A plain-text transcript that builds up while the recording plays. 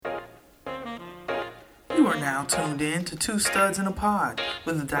You are now tuned in to Two Studs in a Pod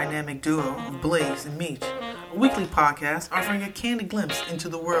with the dynamic duo of Blaze and Meech, a weekly podcast offering a candid glimpse into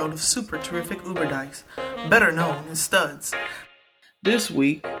the world of super terrific Uber dykes, better known as studs. This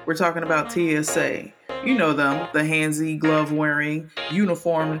week, we're talking about TSA. You know them, the handsy, glove-wearing,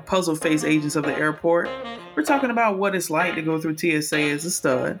 uniformed, puzzle-face agents of the airport. We're talking about what it's like to go through TSA as a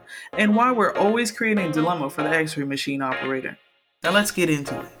stud, and why we're always creating a dilemma for the X-ray machine operator. Now let's get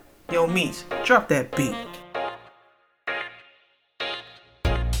into it. Yo, Meech, drop that beat.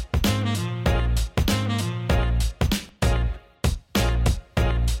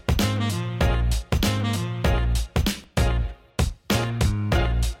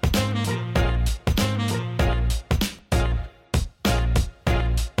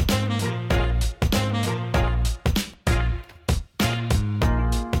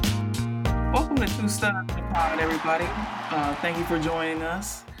 Welcome to Two Studs in the Pod, everybody. Thank you for joining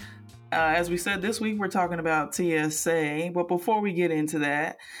us. As we said, this week we're talking about TSA. But before we get into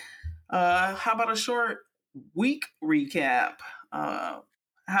that, how about a short week recap?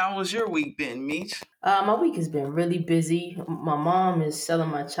 How was your week been, Meech? My week has been really busy. My mom is selling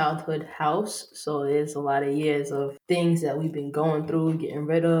my childhood house, so there's a lot of years of things that we've been going through, getting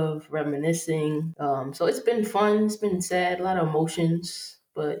rid of, reminiscing. So it's been fun. It's been sad, a lot of emotions.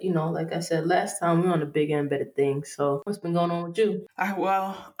 But, like I said, last time we were on the big and better things. So what's been going on with you?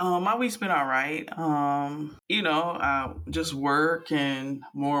 My week's been all right. Just work and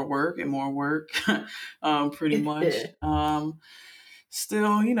more work and more work, pretty much.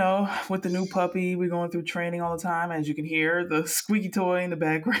 Still, with the new puppy, we're going through training all the time. As you can hear, the squeaky toy in the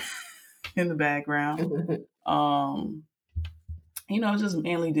background. Just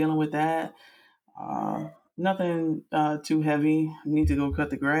mainly dealing with that. Nothing too heavy. Need to go cut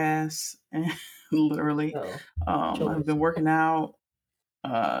the grass, literally. I've been working out,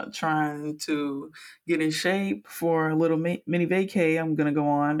 trying to get in shape for a little mini vacay I'm gonna go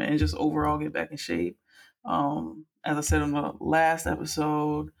on and just overall get back in shape. As I said in the last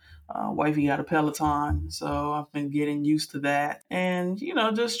episode, wifey got a Peloton, so I've been getting used to that, and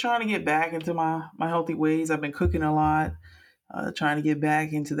just trying to get back into my healthy ways. I've been cooking a lot. Trying to get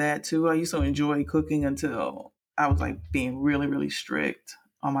back into that too. I used to enjoy cooking until I was like being really, really strict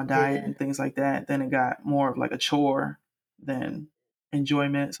on my diet and things like that. Then it got more of like a chore than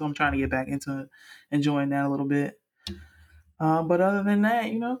enjoyment. So I'm trying to get back into enjoying that a little bit. But other than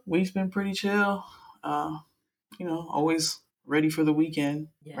that, week's been pretty chill. Always ready for the weekend,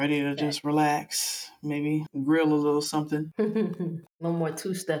 ready to just relax, maybe grill a little something. No more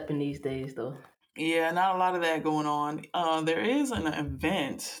two-stepping these days though. Yeah, not a lot of that going on. There is an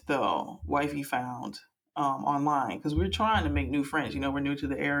event, though, wifey found online, because we're trying to make new friends. We're new to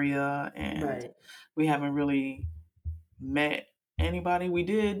the area, and we haven't really met anybody. We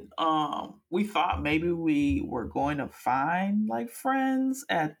did. We thought maybe we were going to find like friends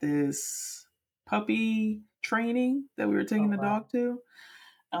at this puppy training that we were taking the dog to,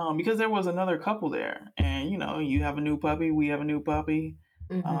 because there was another couple there, and you have a new puppy, we have a new puppy,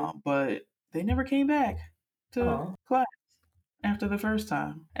 but they never came back to class after the first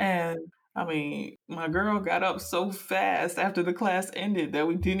time. And I mean, my girl got up so fast after the class ended that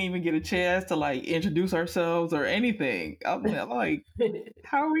we didn't even get a chance to like introduce ourselves or anything. I'm like,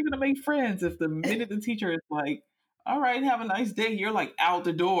 how are we going to make friends if the minute the teacher is like, all right, have a nice day, you're like out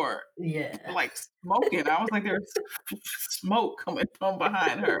the door. Yeah. Like smoking. I was like, there's smoke coming from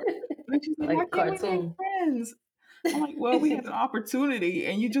behind her. And she's like, why can't we make friends? I'm like, well, we had an opportunity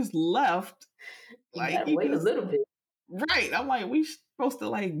and you just left. Like, you wait a little bit. Right. I'm like, we supposed to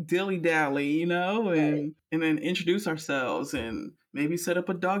like dilly-dally, and then introduce ourselves and maybe set up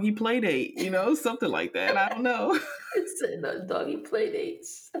a doggy play date, something like that. I don't know. Setting up doggy play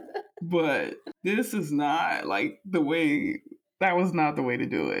dates. But this is not like that was not the way to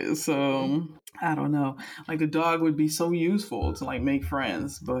do it. So I don't know. Like the dog would be so useful to like make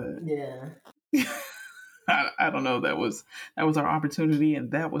friends, but I don't know. That was our opportunity,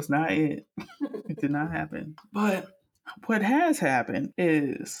 and that was not it. It did not happen. But what has happened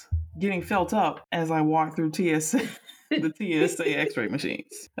is getting felt up as I walk through TSA, the TSA X-ray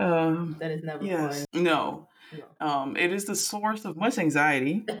machines. That is never fun. No. It is the source of much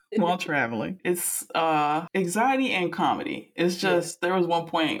anxiety while traveling. It's anxiety and comedy. It's just there was one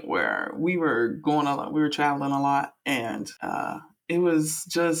point where we were traveling a lot, and it was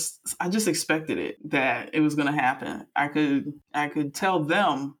just I just expected it that it was going to happen. I could tell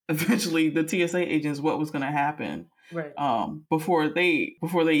them eventually, the TSA agents, what was going to happen. Right. Before they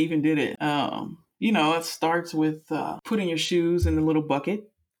even did it. It starts with putting your shoes in the little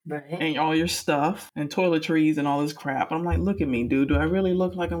bucket Right. and all your stuff and toiletries and all this crap. I'm like, look at me, dude. Do I really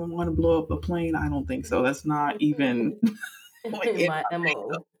look like I want to blow up a plane? I don't think so. That's not even like in My my MO.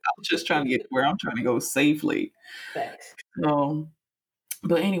 makeup. I'm just trying to get to where I'm trying to go safely. Facts. So,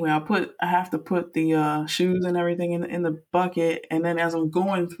 but anyway, I have to put the shoes and everything in the bucket, and then as I'm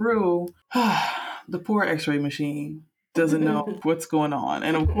going through, the poor X-ray machine doesn't know what's going on,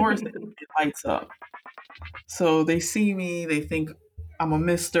 and of course it lights up. So they see me, they think I'm a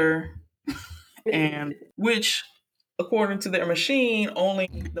mister, and which, according to their machine, only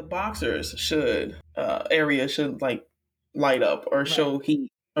the boxers should like light up or show Right.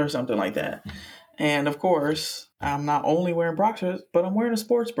 heat or something like that. And of course, I'm not only wearing boxers, but I'm wearing a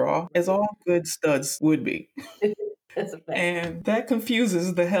sports bra, as all good studs would be. That's a fact. And that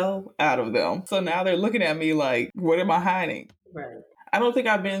confuses the hell out of them. So now they're looking at me like, what am I hiding? Right. I don't think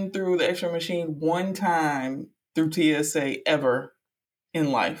I've been through the X-ray machine one time through TSA ever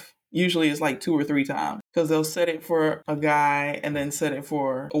in life. Usually it's like 2 or 3 times because they'll set it for a guy and then set it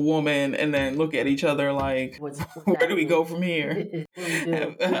for a woman and then look at each other like, What's where do we happening? go from here? What do we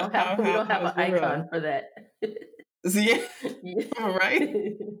do? We don't have How's an your icon for that. yeah, right?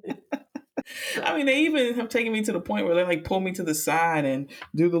 I mean, they even have taken me to the point where they like pull me to the side and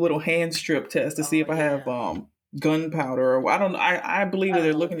do the little hand strip test to see if I have gunpowder or I believe I that don't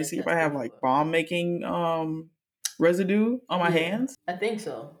they're know what looking to that see if test I have is like for. bomb making residue on my hands. I think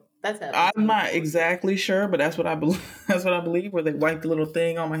so. That's happened to I'm me not before. exactly sure, but that's what I believe. That's what I believe. Where they wipe the little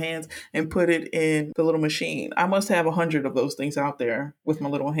thing on my hands and put it in the little machine. I must have 100 of those things out there with my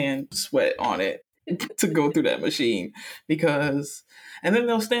little hand sweat on it to go through that machine because, and then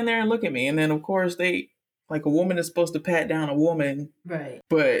they'll stand there and look at me, and then of course they, like a woman is supposed to pat down a woman, Right.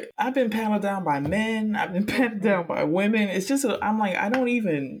 but I've been patted down by men. I've been patted down by women. It's just, I'm like, I don't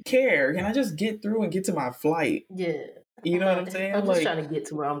even care. Can I just get through and get to my flight? Yeah. You know what I'm saying? I'm just trying to get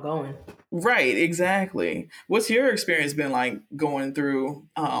to where I'm going. Right, exactly. What's your experience been like going through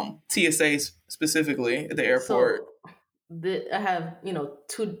TSA specifically at the airport? So I have,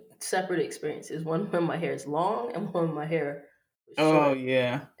 2 separate experiences. One when my hair is long and one when my hair is Oh short.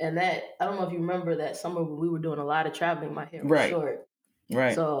 yeah, And that, I don't know if you remember that summer when we were doing a lot of traveling, my hair was right, short.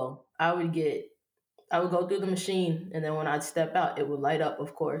 right, So I would go through the machine, and then when I'd step out, it would light up,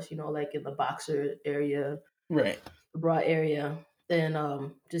 of course, like in the boxer area, right. the bra area,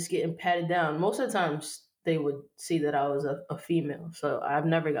 and just getting patted down. Most of the times, they would see that I was a female, so I've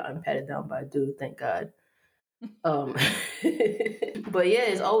never gotten patted down by a dude, thank God. Um, but yeah,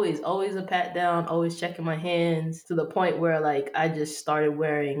 it's always a pat down, always checking my hands to the point where like I just started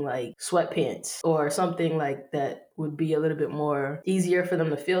wearing like sweatpants or something like that would be a little bit more easier for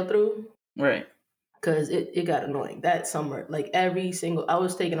them to feel through. Right. Because it got annoying that summer. Like I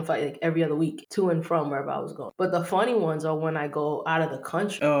was taking a flight like every other week to and from wherever I was going. But the funny ones are when I go out of the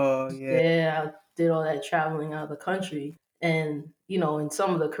country. Oh yeah. Yeah, I did all that traveling out of the country. And, in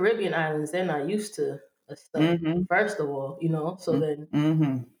some of the Caribbean islands, they're not used to stuff, first of all, So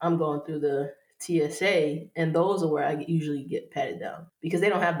then I'm going through the TSA, and those are where I usually get patted down because they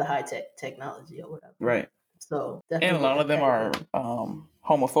don't have the high technology or whatever. Right. So And definitely a lot of them are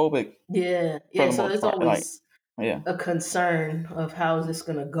homophobic. Yeah. For the So most there's part, always yeah. a concern of how is this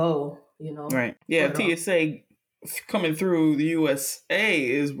gonna go, Right. Yeah. But, TSA coming through the USA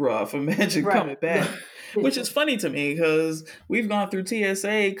is rough. Imagine coming back, which is funny to me because we've gone through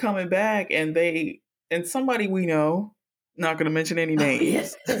TSA coming back, and somebody we know, not going to mention any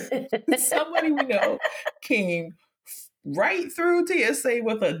names, somebody we know came right through TSA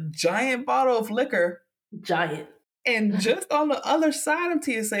with a giant bottle of liquor. Giant. And just on the other side of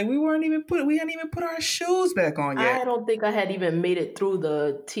TSA, we hadn't even put our shoes back on yet. I don't think I had even made it through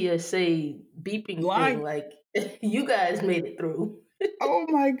the TSA beeping thing. Like you guys made it through. Oh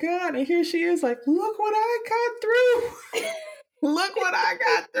my God. And here she is like, look what I got through. Look what I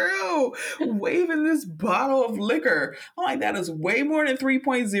got through. Waving this bottle of liquor. I'm like, that is way more than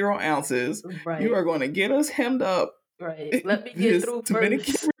 3.0 ounces. Right. You are going to get us hemmed up. Right. Let me get through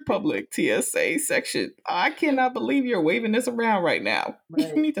Dominican first. Republic TSA section. I cannot believe you're waving this around right now.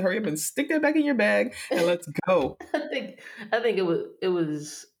 Right. You need to hurry up and stick that back in your bag and let's go. I think it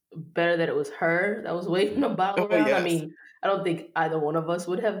was better that it was her that was waving the bottle around. Yes. I mean, I don't think either one of us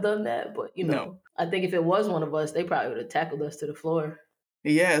would have done that, but no. I think if it was one of us, they probably would have tackled us to the floor.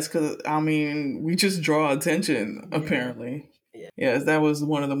 Yes, because we just draw attention, apparently. Yeah. Yes, that was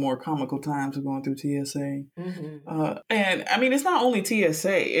one of the more comical times of going through TSA. And I mean, it's not only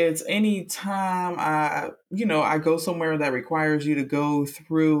TSA, it's any time I go somewhere that requires you to go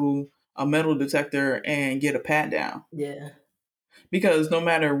through a metal detector and get a pat down. Yeah. Because no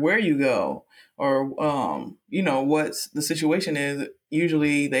matter where you go or what's the situation is.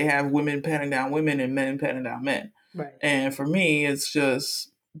 Usually they have women patting down women and men patting down men. Right. And for me, it's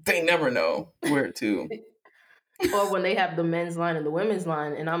just they never know where to. Or when they have the men's line and the women's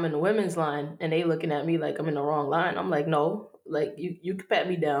line, and I'm in the women's line, and they looking at me like I'm in the wrong line. I'm like, no, like you can pat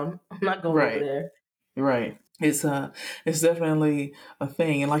me down. I'm not going over there. Right. It's definitely a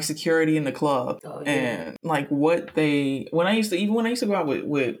thing, and like security in the club, and like when I used to go out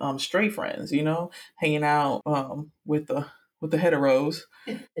with straight friends, hanging out with the heteros,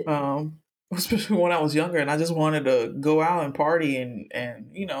 especially when I was younger, and I just wanted to go out and party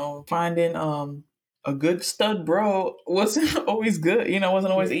and finding a good stud bro wasn't always good,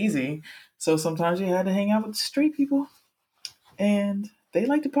 wasn't always easy. So sometimes you had to hang out with straight people, and they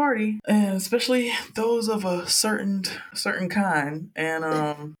like to party, and especially those of a certain kind.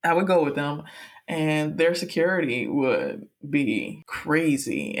 And I would go with them, and their security would be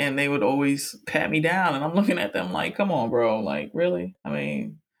crazy, and they would always pat me down, and I'm looking at them like, come on, bro, like, really? I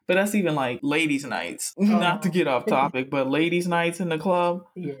mean, but that's even like ladies' nights. Not to get off topic, but ladies' nights in the club.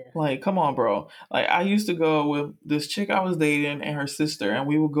 Yeah. Like, come on, bro. Like, I used to go with this chick I was dating and her sister, and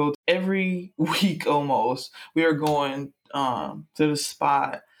we would go every week almost. We were going to the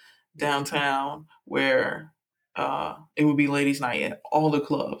spot downtown where it would be ladies' night at all the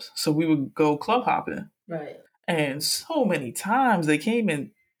clubs. So we would go club hopping. Right. And so many times they came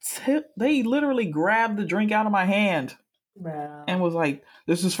and they literally grabbed the drink out of my hand. Wow. And was like,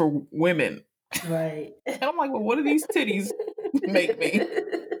 this is for women. Right. And I'm like, well, what do these titties make me?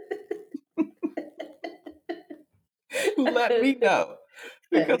 Let me know.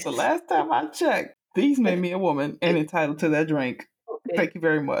 Because the last time I checked, these made me a woman and entitled to that drink. Okay. Thank you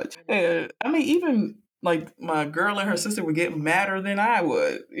very much. And I mean, even like my girl and her sister would get madder than I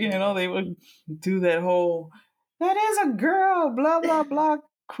would. They would do that whole, that is a girl, blah, blah, blah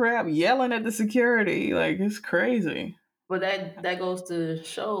crap, yelling at the security. Like, it's crazy. But that goes to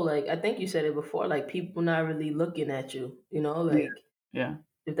show, like, I think you said it before, like, people not really looking at you, like, yeah.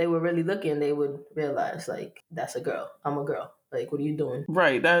 If they were really looking, they would realize, like, that's a girl. I'm a girl. Like, what are you doing?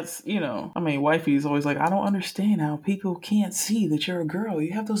 Right. That's, I mean, wifey's always like, I don't understand how people can't see that you're a girl.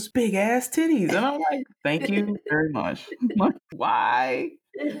 You have those big ass titties. And I'm like, thank you very much. Why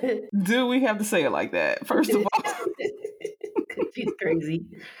do we have to say it like that? First of all. She's crazy.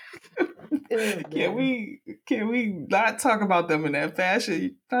 Can we not talk about them in that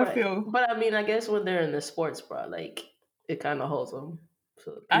fashion? But I mean, I guess when they're in the sports bra, like, it kind of holds them.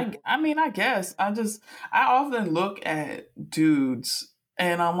 So I mean, I guess I often look at dudes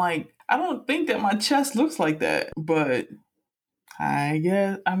and I'm like, I don't think that my chest looks like that, but I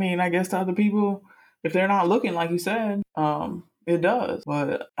guess to other people, if they're not looking like you said, it does.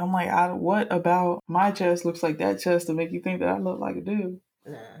 But I'm like, what about my chest looks like that chest to make you think that I look like a dude?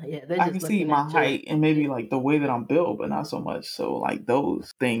 Yeah, I can see my height and maybe like the way that I'm built, but not so much. So like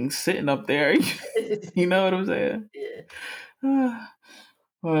those things sitting up there, you know what I'm saying? Yeah.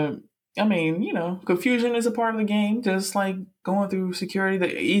 But I mean, confusion is a part of the game. Just like going through security,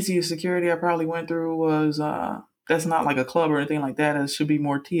 the easiest security I probably went through was that's not like a club or anything like that. It should be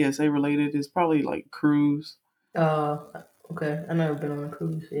more TSA related. It's probably like cruise. Okay. I've never been on a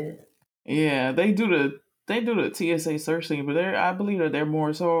cruise yet. Yeah, they do the TSA search thing, but I believe that they're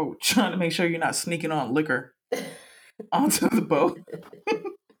more so trying to make sure you're not sneaking on liquor onto the boat.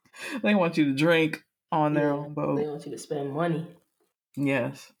 They want you to drink on their own boat. They want you to spend money.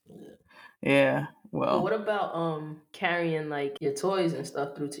 Yes. Yeah. Well. But what about carrying like your toys and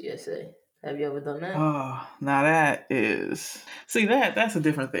stuff through TSA? Have you ever done that? Oh, now that's a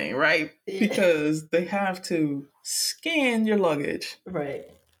different thing, right? Yeah. Because they have to scan your luggage. Right.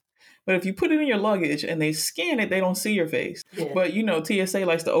 But if you put it in your luggage and they scan it, they don't see your face. Yeah. But TSA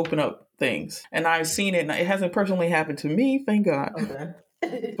likes to open up things. And I've seen it. It hasn't personally happened to me, thank God.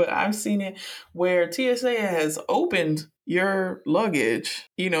 Okay. But I've seen it where TSA has opened your luggage,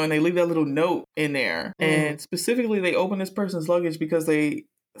 and they leave that little note in there. Mm. And specifically, they opened this person's luggage because they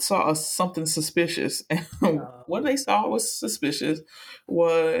saw something suspicious. And what they saw was suspicious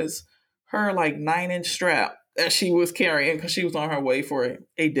was her like 9-inch strap that she was carrying because she was on her way for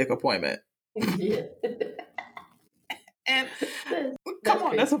a dick appointment. Yeah. And come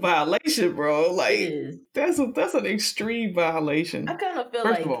on, that's a violation, bro. Like that's an extreme violation. I kind of feel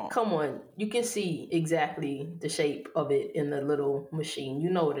like, come on, you can see exactly the shape of it in the little machine. You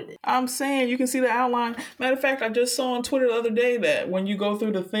know what it is. I'm saying you can see the outline. Matter of fact, I just saw on Twitter the other day that when you go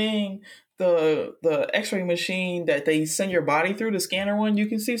through the thing, the X-ray machine that they send your body through, the scanner one, you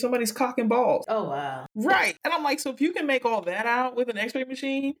can see somebody's cock and balls. Oh wow! Right, and I'm like, so if you can make all that out with an X-ray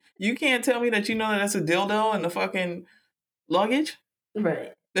machine, you can't tell me that you know that that's a dildo in the fucking luggage.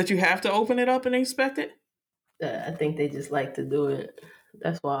 Right. That you have to open it up and inspect it? I think they just like to do it.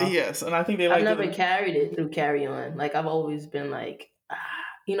 That's why Yes, and I think they I've like never to. carried it through carry on. Like I've always been like,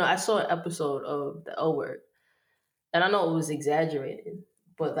 I saw an episode of the L Word, and I know it was exaggerated,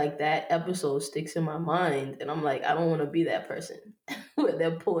 but like that episode sticks in my mind, and I'm like, I don't want to be that person where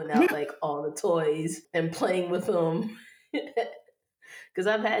they're pulling out like all the toys and playing with them. Because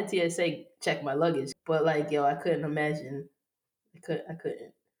I've had TSA check my luggage, but like, yo, I couldn't imagine. I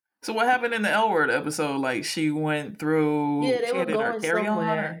couldn't. So what happened in the L Word episode? Like she went Yeah, through, they she were had it in her going carry on, or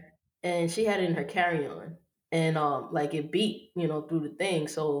somewhere, and she had it in her carry on, and like it beat, through the thing.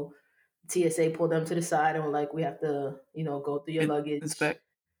 So TSA pulled them to the side and were like, "We have to, go through your luggage, inspect.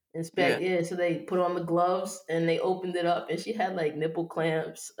 inspect." Yeah. Yeah, so they put on the gloves and they opened it up, and she had like nipple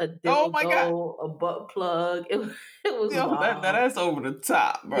clamps, a Oh my god. dildo, a butt plug. It was Yo, wild. that's over the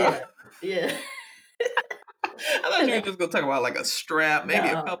top, bro. Yeah, yeah. I thought you were just gonna talk about like a strap, maybe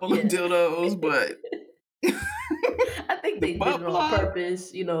a No, couple of yeah. dildos, but I think the they did butt it on plug.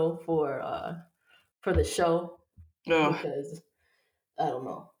 purpose, for the show Oh, because I don't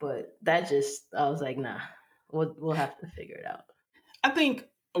know, but that just I was like, nah, we'll have to figure it out. I think.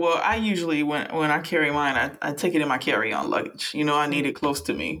 Well, I usually when I carry mine, I take it in my carry on luggage. I need it close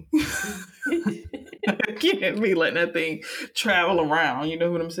to me. I can't be letting that thing travel around. You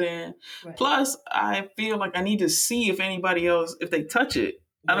know what I'm saying? Right. Plus, I feel like I need to see if anybody else, if they touch it.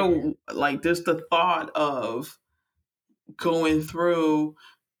 I Yeah. don't like just the thought of going through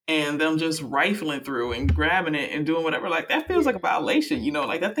and them just rifling through and grabbing it and doing whatever. Like that feels like a violation.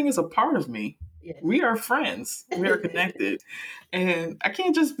 Like that thing is a part of me. Yeah. We are friends. We are connected. And I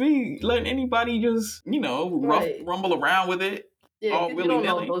can't just be letting anybody just, Right. rumble around with it Yeah, all because you willy don't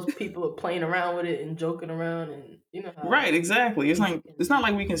know if nilly. those people are playing around with it and joking around, and you know how Right, exactly. It's people like can it's not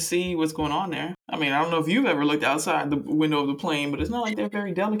be. like we can see what's going on there. I mean, I don't know if you've ever looked outside the window of the plane, but it's not like they're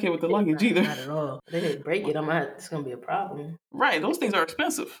very delicate with the luggage either. Not at all. They break it. It's gonna be a problem. Right, those things are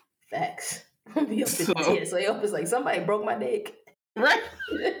expensive. Facts. I'm gonna be up at So, the TSA office like somebody broke my dick. right.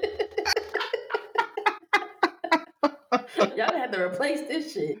 Y'all had to replace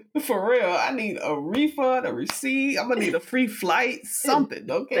this shit. For real, I need a refund, a receipt. I'm gonna need a free flight, something.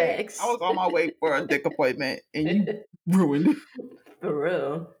 Okay, Facts. I was on my way for a dick appointment, and you ruined it. For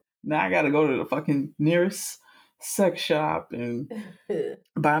real. Now I gotta go to the fucking nearest sex shop and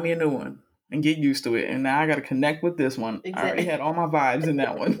buy me a new one and get used to it. And now I gotta connect with this one. I already had all my vibes in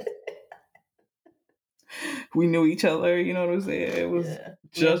that one. We knew each other. You know what I'm saying? It was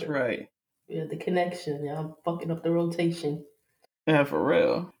just right. Yeah, the connection. Yeah, I'm fucking up the rotation. Yeah, for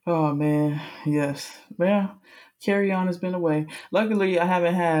real. Oh man, yes. Well, carry on has been away. Luckily, I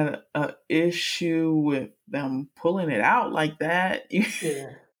haven't had an issue with them pulling it out like that.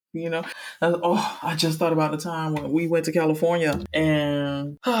 Yeah. I just thought about the time when we went to California,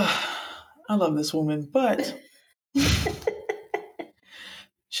 and I love this woman, but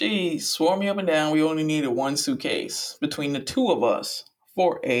she swore me up and down we only needed one suitcase between the two of us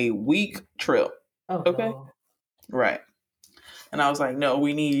for a week trip. Oh, okay, no. Right. And I was like, no,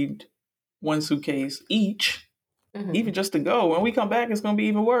 we need one suitcase each, even just to go. When we come back, it's going to be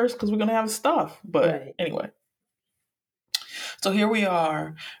even worse because we're going to have stuff. But anyway. So here we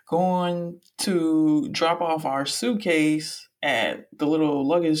are going to drop off our suitcase at the little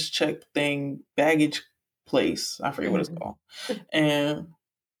luggage check thing, baggage place. I forget what it's called. And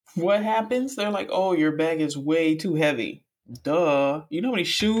what happens? They're like, oh, your bag is way too heavy. Duh. You know how many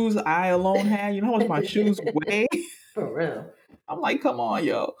shoes I alone had? You know how much my shoes weigh? For real. I'm like, come on,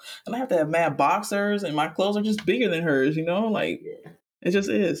 yo. And I have to have mad boxers and my clothes are just bigger than hers, Like, it just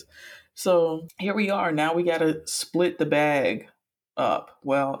is. So here we are. Now we got to split the bag up.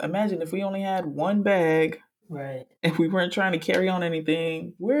 Well, imagine if we only had one bag. Right. And we weren't trying to carry on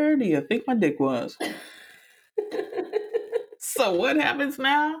anything. Where do you think my dick was? So what happens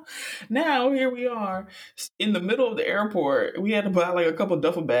now? Now here we are in the middle of the airport. We had to buy like a couple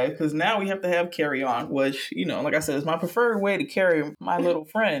duffel bags because now we have to have carry on, which like I said, is my preferred way to carry my little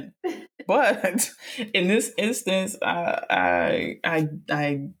friend. But in this instance, I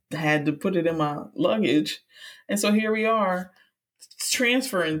had to put it in my luggage, and so here we are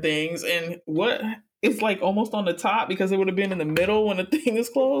transferring things, and what. It's like almost on the top because it would have been in the middle when the thing is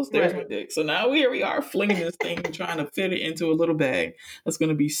closed. There's my dick. So now here we are flinging this thing and trying to fit it into a little bag that's going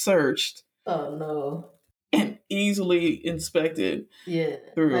to be searched. Oh, no. And easily inspected. Yeah.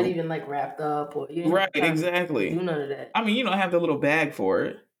 Through. Not even like wrapped up or right, exactly. Do none of that. I mean, I have the little bag for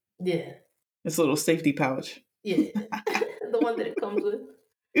it. Yeah. It's a little safety pouch. Yeah. The one that it comes with.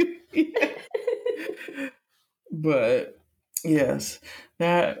 But yes,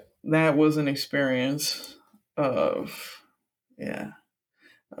 that was an experience of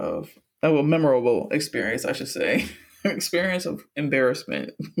of a memorable experience, I should say. An experience of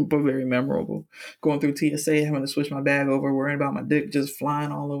embarrassment, but very memorable. Going through TSA, having to switch my bag over, worrying about my dick just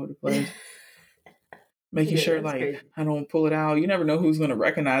flying all over the place. Making Yeah, sure that's like crazy. I don't pull it out. You never know who's gonna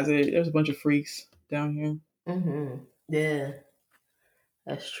recognize it. There's a bunch of freaks down here. Yeah,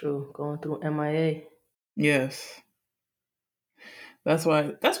 that's true. Going through MIA. Yes. That's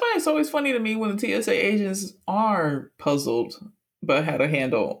why it's always funny to me when the TSA agents are puzzled but how to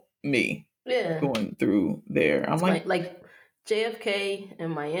handle me Yeah, going through there. I'm it's my like, like JFK in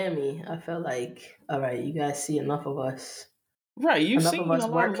Miami. I felt like, all right, you guys see right, you've enough of seen us a lot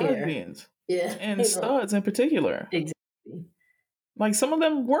of work here. lesbians Yeah, and studs in particular. exactly. Like some of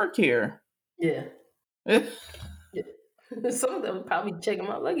them work here. Yeah, yeah. Some of them probably checking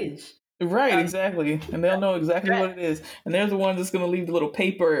my luggage. Right, Uh, exactly. And they'll know exactly what strap. it is. And they're the ones that's gonna leave the little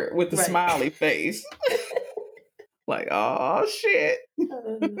paper with the Right. smiley face. Like, oh shit.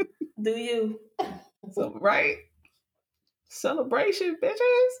 Do you? So right. Celebration,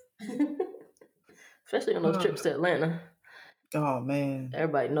 bitches. Especially on those trips to Atlanta. Oh man.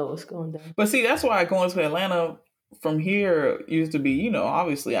 Everybody knows what's going down. But see, that's why going to Atlanta from here used to be,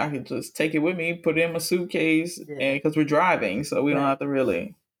 obviously I could just take it with me, put it in my suitcase, Yeah. and because we're driving, so we don't Right. have to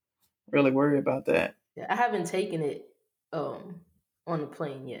really worry about that. Yeah, I haven't taken it on the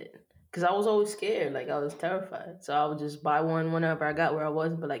plane yet because I was always scared. Like I was terrified, so I would just buy one whenever I got where I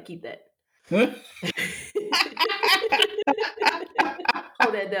was, but like keep that.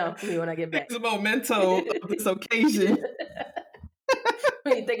 Hold that down for me when I get back. It's a memento of this occasion.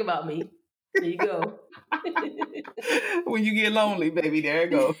 When you think about me, there you go. When you get lonely, baby, there you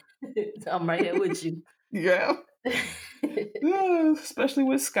go. I'm right here with you. Yeah. Yeah, especially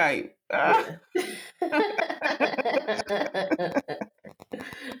with Skype. Yeah.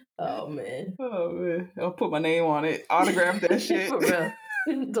 Oh man. Oh man. I'll put my name on it. Autograph that shit. For real.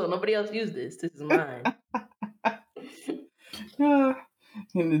 Don't nobody else use this. This is mine.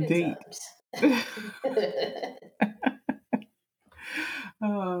 In the Good deep. times.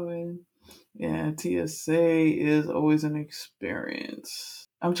 Oh man. Yeah, TSA is always an experience.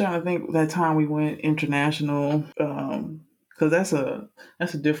 I'm trying to think that time we went international, because that's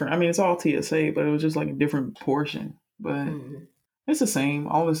a different. I mean, it's all TSA, but it was just like a different portion. But it's the same,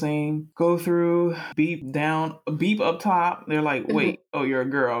 all the same. Go through, beep down, beep up top. They're like, wait, oh, you're a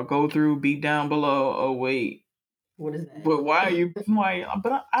girl. Go through, beep down below. Oh, wait. What is that? But why are you? Why?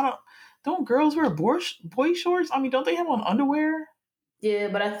 But I don't. Don't girls wear boy shorts? I mean, don't they have on underwear? Yeah,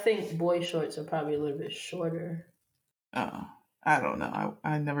 but I think boy shorts are probably a little bit shorter. Oh, I don't know.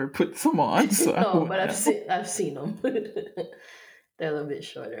 I never put some on, so I No, wouldn't but know. I've seen them. They're a little bit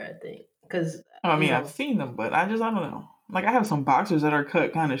shorter, I think, because I mean, I've seen them, but I don't know. Like, I have some boxers that are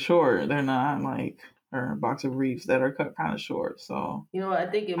cut kind of short. They're not like, or boxer briefs that are cut kind of short. So, I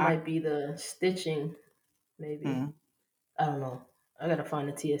think it I, might be the stitching. Maybe mm, I don't know. I gotta find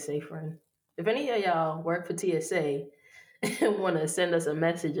a TSA friend. If any of y'all work for TSA and want to send us a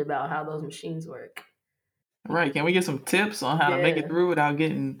message about how those machines work, right. Can we get some tips on how to make it yeah, through without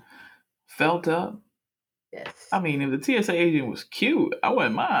getting felt up? yes. I mean, if the TSA agent was cute, I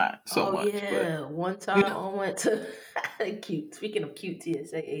wouldn't mind so Oh much, but yeah, one time I went to cute. Speaking of cute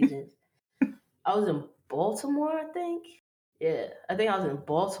TSA agents, I was in Baltimore, I think. Yeah, I think I was in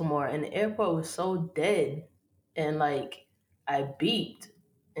Baltimore, and the airport was so dead, and like I beeped,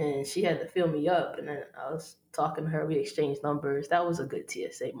 and she had to fill me up, and then I was talking to her. We exchanged numbers. That was a good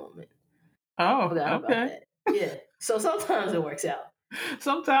TSA moment. oh, Forgot about okay. that. Yeah. So sometimes it works out.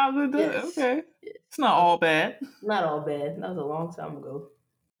 Sometimes it does. Yes. Okay. Yes. It's not all bad. Not all bad. That was a long time ago.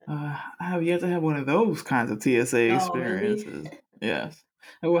 I have yet to have one of those kinds of TSA Oh, really? experiences. Yes.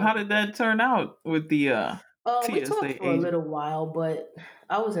 Well, how did that turn out with the We talked TSA for a agent? little while, but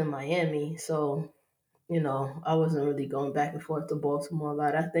I was in Miami, so I wasn't really going back and forth to Baltimore a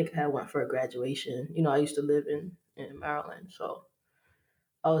lot. I think I went for a graduation. I used to live in Maryland, so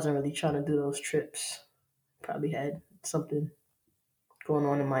I wasn't really trying to do those trips. Probably had something going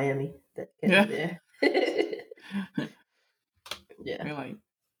on in Miami that kept me Yeah. there. Yeah. You're like,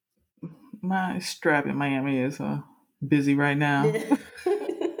 my strap in Miami is busy right now. Yeah.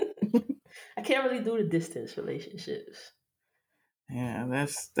 I can't really do the distance relationships. Yeah,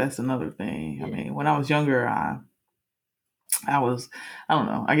 that's another thing. I Yeah. mean, when I was younger, I was, I don't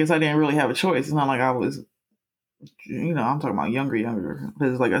know. I guess I didn't really have a choice. It's not like I was, I'm talking about younger.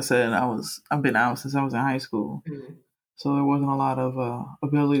 Because like I said, I've been out since I was in high school. Mm. So there wasn't a lot of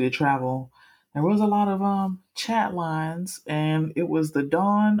ability to travel. There was a lot of chat lines, and it was the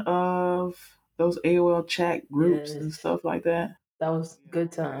dawn of those AOL chat groups and Yes. stuff like that. That was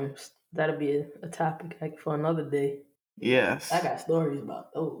good times. That'll be a topic for another day. Yes. I got stories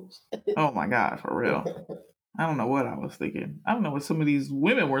about those. Oh my God, for real. I don't know what I was thinking. I don't know what some of these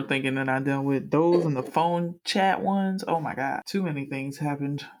women were thinking that I dealt with. Those and the phone chat ones. Oh my God. Too many things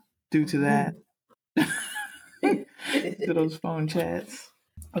happened due to that. To those phone chats.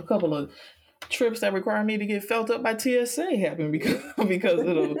 A couple of trips that require me to get felt up by TSA happened because of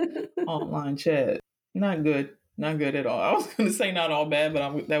the online chat. Not good. Not good at all. I was going to say not all bad,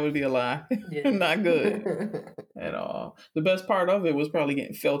 but that would be a lie. Yeah. Not good at all. The best part of it was probably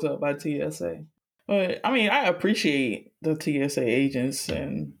getting felt up by TSA. But I mean, I appreciate the TSA agents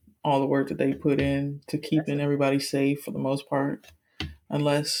and all the work that they put in to keeping everybody safe for the most part.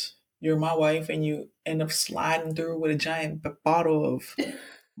 Unless you're my wife and you end up sliding through with a giant bottle of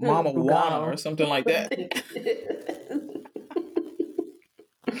Mama Juana or something like that.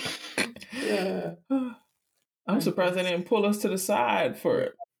 Yeah. I'm surprised they didn't pull us to the side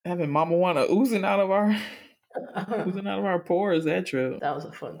for having Mama Juana oozing out of our pores that trip. That was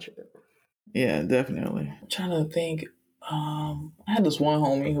a fun trip. Yeah, definitely. I'm trying to think. I had this one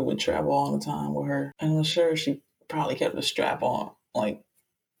homie who would travel all the time with her, and I'm sure she probably kept a strap on, like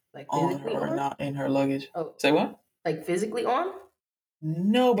on her or not in her luggage. Oh, say what? Like physically on?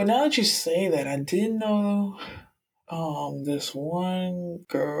 No, but now that you say that, I did know. This one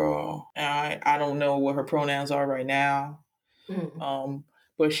girl, I don't know what her pronouns are right now. Mm-hmm.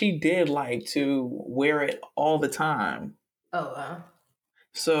 But she did like to wear it all the time. Oh, wow.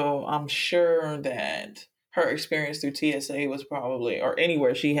 So I'm sure that her experience through TSA was probably, or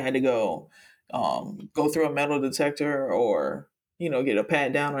anywhere she had to go through a metal detector or, get a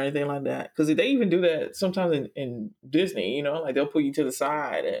pat down or anything like that. Because they even do that sometimes in Disney, like they'll put you to the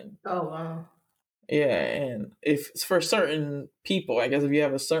side and. Oh, wow. Yeah, and if it's for certain people, I guess if you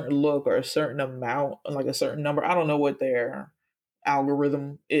have a certain look or a certain amount, like a certain number, I don't know what their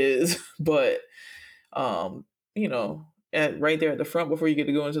algorithm is, but um, right there at the front before you get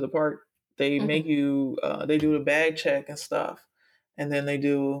to go into the park, they make you they do a bag check and stuff, and then they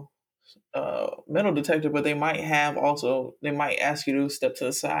do metal detector, but they might ask you to step to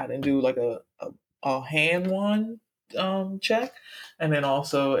the side and do like a hand one check, and then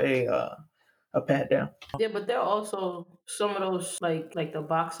also a pat down. Yeah, but there are also some of those like the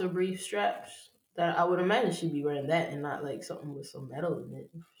boxer brief straps that I would imagine she'd be wearing that and not like something with some metal in it.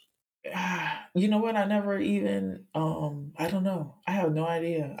 You know what? I never even I don't know. I have no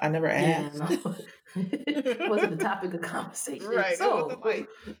idea. I never asked. Yeah, no. It wasn't the topic of conversation. Right. So, it wasn't like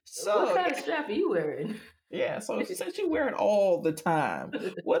what kind of strap are you wearing? Yeah, so since you wear it all the time,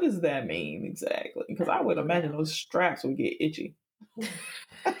 what does that mean exactly? Because I would imagine those straps would get itchy.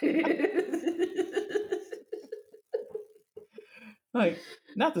 Like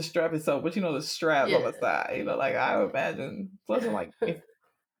not the strap itself, but the straps on the side. Like I would imagine. Plus, like if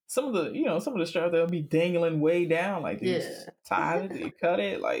some of the straps they'll be dangling way down. Like do you tie it? Do you cut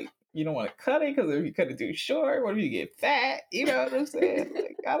it? Like you don't want to cut it because if you cut it too short, what if you get fat? You know what I'm saying?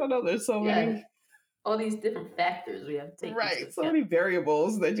 Like I don't know. There's so many. All these different factors we have to take right, so many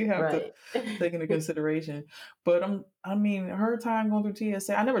variables that you have to take into consideration. But I mean, her time going through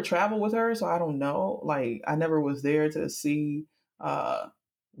TSA, I never traveled with her, so I don't know. Like, I never was there to see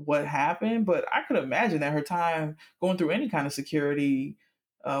what happened, but I could imagine that her time going through any kind of security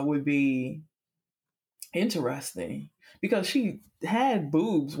would be interesting because she had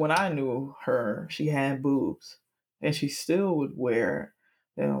boobs when I knew her. She had boobs, and she still would wear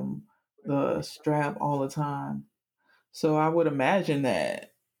the strap all the time. So I would imagine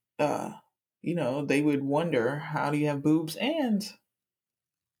that, they would wonder, how do you have boobs and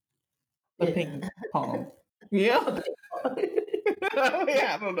a ping pong? Yeah.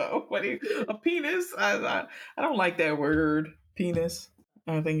 Yeah, I don't know. A penis? I don't like that word, penis.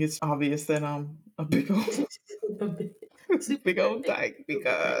 I think it's obvious that I'm a big old dyke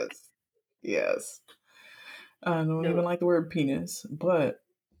because, yes, I don't even like the word penis, but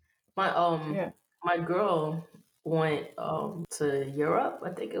my girl went to Europe.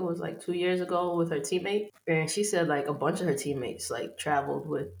 I think it was like 2 years ago with her teammate, and she said like a bunch of her teammates like traveled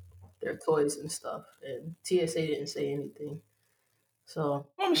with their toys and stuff, and TSA didn't say anything. So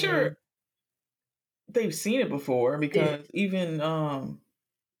I'm sure they've seen it before because even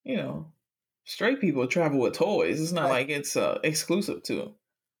straight people travel with toys. It's not like it's exclusive to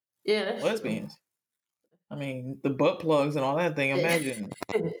lesbians. I mean, the butt plugs and all that thing. Imagine.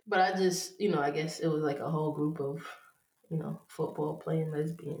 But I just, I guess it was like a whole group of, football playing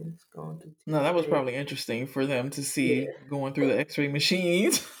lesbians going through. No, that was probably interesting for them to see going through the X-ray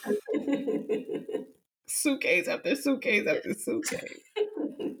machines. Suitcase after suitcase after suitcase.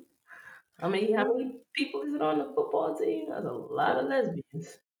 How many people is it on the football team? That's a lot of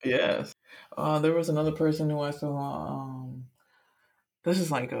lesbians. Yes. There was another person who I saw. This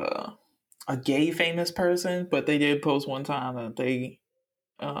is like a gay famous person, but they did post one time that they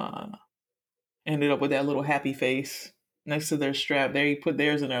uh, ended up with that little happy face next to their strap. They put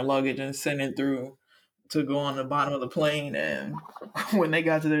theirs in their luggage and sent it through to go on the bottom of the plane. And when they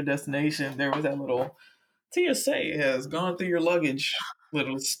got to their destination, there was that little TSA has gone through your luggage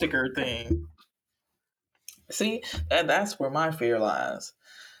little sticker thing. See, that's where my fear lies.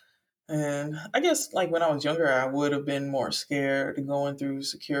 And I guess like when I was younger, I would have been more scared going through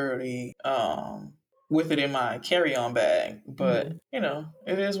security with it in my carry-on bag. But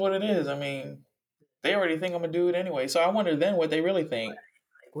it is what it is. I mean, they already think I'm a dude anyway. So I wonder then what they really think.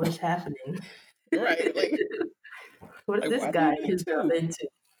 Like, what is happening? Right? Like, what is this guy is into?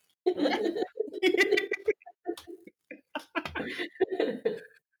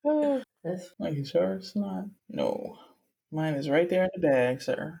 Like, you sure it's not? No. Mine is right there in the bag,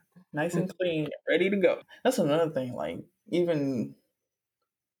 sir. Nice and clean, ready to go. That's another thing. Like, even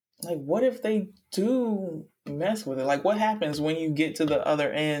like, what if they do mess with it? Like, what happens when you get to the other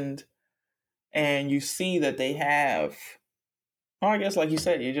end and you see that they have? Oh, I guess, like you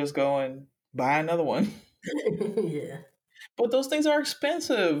said, you just go and buy another one. Yeah. But those things are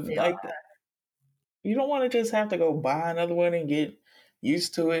expensive. They like, you don't want to just have to go buy another one and get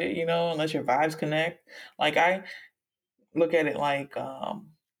used to it, unless your vibes connect. Like, I look at it like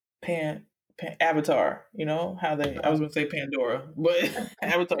Avatar, how they, I was going to say Pandora, but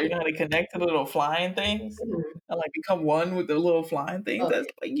Avatar, how they connect to the little flying things and like become one with the little flying things. That's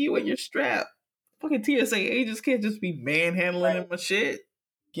like you and your strap. Fucking TSA agents can't just be manhandling my shit,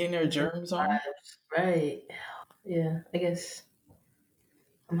 getting their germs on. Right. Yeah, I guess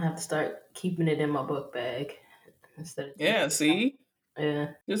I'm gonna have to start keeping it in my book bag instead of. Yeah, see? Yeah.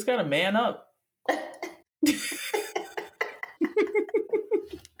 Just gotta man up.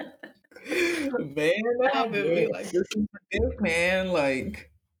 Man up and be like, this is the gift, man.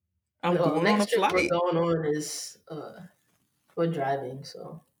 Like, I'm going on a flight. We're going on is we're driving,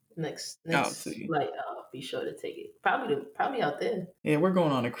 so next flight I'll be sure to take it. Probably out there. Yeah, we're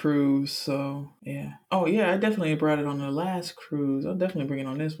going on a cruise, so yeah. Oh yeah, I definitely brought it on the last cruise. I'll definitely bring it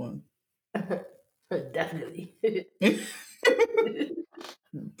on this one. Definitely.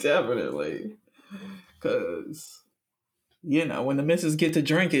 Definitely. Cause when the missus get to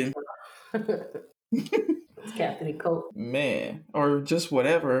drinking. It's Captain and Coke. Man, or just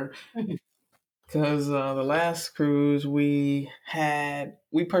whatever. Because the last cruise we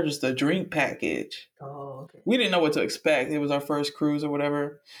purchased a drink package. Oh, okay. We didn't know what to expect. It was our first cruise or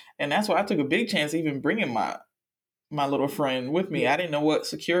whatever. And that's why I took a big chance even bringing my little friend with me. I didn't know what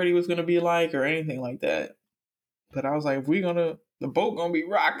security was going to be like or anything like that. But I was like, if the boat going to be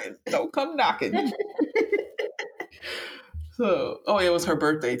rocking, don't come knocking. So, it was her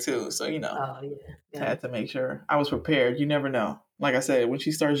birthday too. So, Oh, yeah. Had to make sure I was prepared. You never know. Like I said, when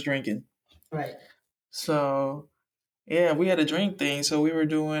she starts drinking. Right. So, yeah, we had a drink thing. So we were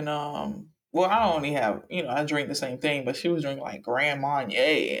doing, well, I only have, I drink the same thing, but she was drinking like Grand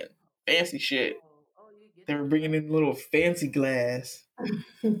Marnier and fancy shit. They were bringing in a little fancy glass.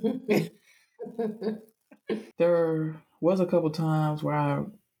 There was a couple times where I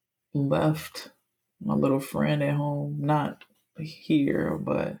left my little friend at home, not here,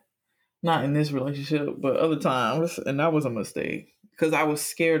 but not in this relationship, but other times, and that was a mistake because I was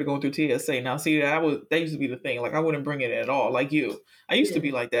scared to go through TSA. Now, see, that used to be the thing. Like, I wouldn't bring it at all. Like you, I used to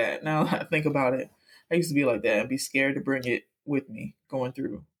be like that. Now I think about it, I used to be like that and be scared to bring it with me going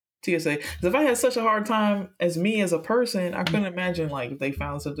through TSA. Because if I had such a hard time as me as a person, I couldn't imagine like if they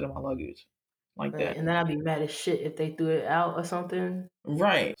found something in my luggage like that. And then I'd be mad as shit if they threw it out or something.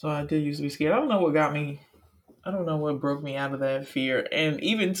 Right. So I did used to be scared. I don't know what got me. I don't know what broke me out of that fear. And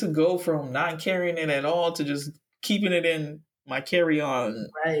even to go from not carrying it at all to just keeping it in my carry-on.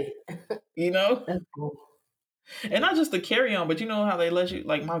 Right. That's cool. And not just the carry-on, but you know how they let you,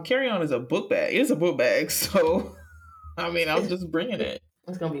 like, my carry-on is a book bag. It's a book bag. So, I mean, I was just bringing it.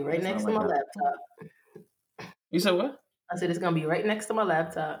 It's going to be right next to my laptop. You said what? I said it's going to be right next to my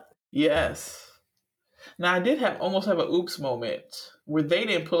laptop. Yes. Now I did almost have an oops moment where they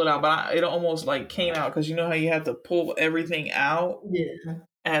didn't pull it out, but it almost like came out because you know how you have to pull everything out. Yeah.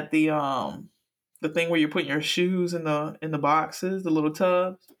 At the thing where you're putting your shoes in the boxes, the little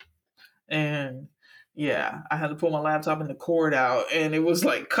tubs, and yeah, I had to pull my laptop and the cord out, and it was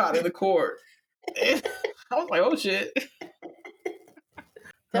like caught in the cord. And I was like, oh shit.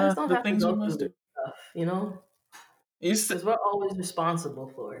 Just don't have to go through this stuff, because we're always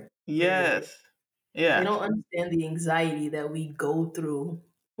responsible for it. Yes. Yeah. They don't understand the anxiety that we go through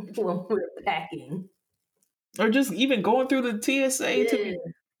when we're packing. Or just even going through the TSA to be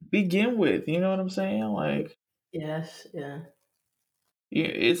begin with. You know what I'm saying? Like, yes, yeah.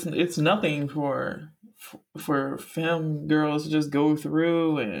 It's nothing for femme girls to just go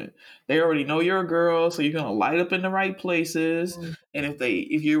through, and they already know you're a girl, so you're gonna light up in the right places. Mm. And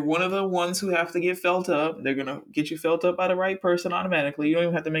if you're one of the ones who have to get felt up, they're gonna get you felt up by the right person automatically. You don't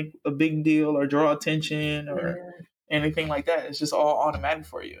even have to make a big deal or draw attention or Yeah. anything like that. It's just all automatic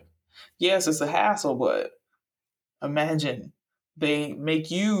for you. Yes, it's a hassle, but imagine they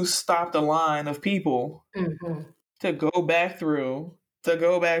make you stop the line of people Mm-hmm. to go back through, to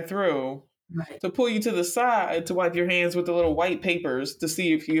go back through, Right. to pull you to the side to wipe your hands with the little white papers to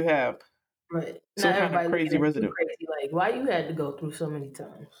see if you have Right. some Not kind of everybody crazy looking at you residue. crazy, like, why you had to go through so many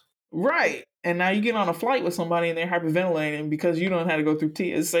times? Right. And now you get on a flight with somebody and they're hyperventilating because you don't have to go through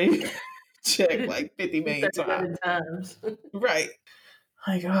TSA check like 50 million times. 37 times. Right.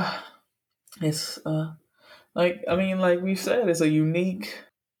 Like, it's like, I mean, like we said, it's a unique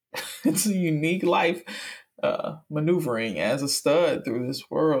it's a unique life maneuvering as a stud through this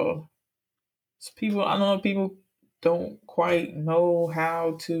world. It's people, I don't know, people don't quite know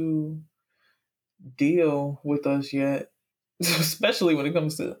how to deal with us yet, especially when it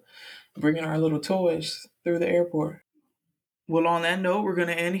comes to bringing our little toys through the airport. Well, on that note, we're going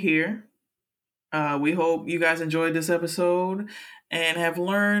to end here. We hope you guys enjoyed this episode and have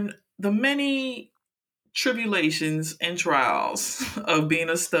learned the many tribulations and trials of being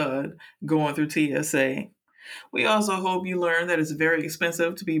a stud going through TSA. We also hope you learn that it's very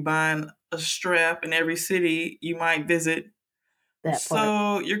expensive to be buying a strap in every city you might visit. That part.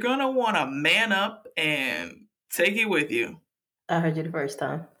 So you're going to want to man up and take it with you. I heard you the first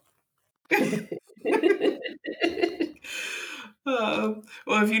time. Well,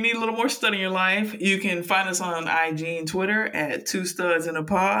 if you need a little more stud in your life, you can find us on IG and Twitter at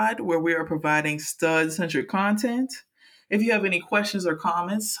 2StudsInAPod, where we are providing stud-centric content. If you have any questions or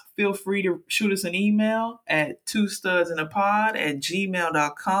comments, feel free to shoot us an email at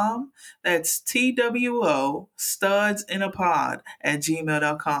 2studsinapod@gmail.com. That's TWO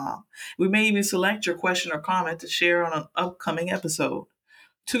studsinapod@gmail.com. We may even select your question or comment to share on an upcoming episode.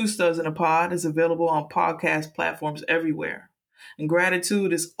 2 Studs in a Pod is available on podcast platforms everywhere. And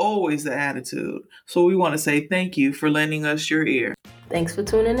gratitude is always the attitude. So we want to say thank you for lending us your ear. Thanks for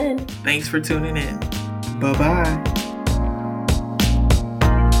tuning in. Thanks for tuning in. Bye-bye.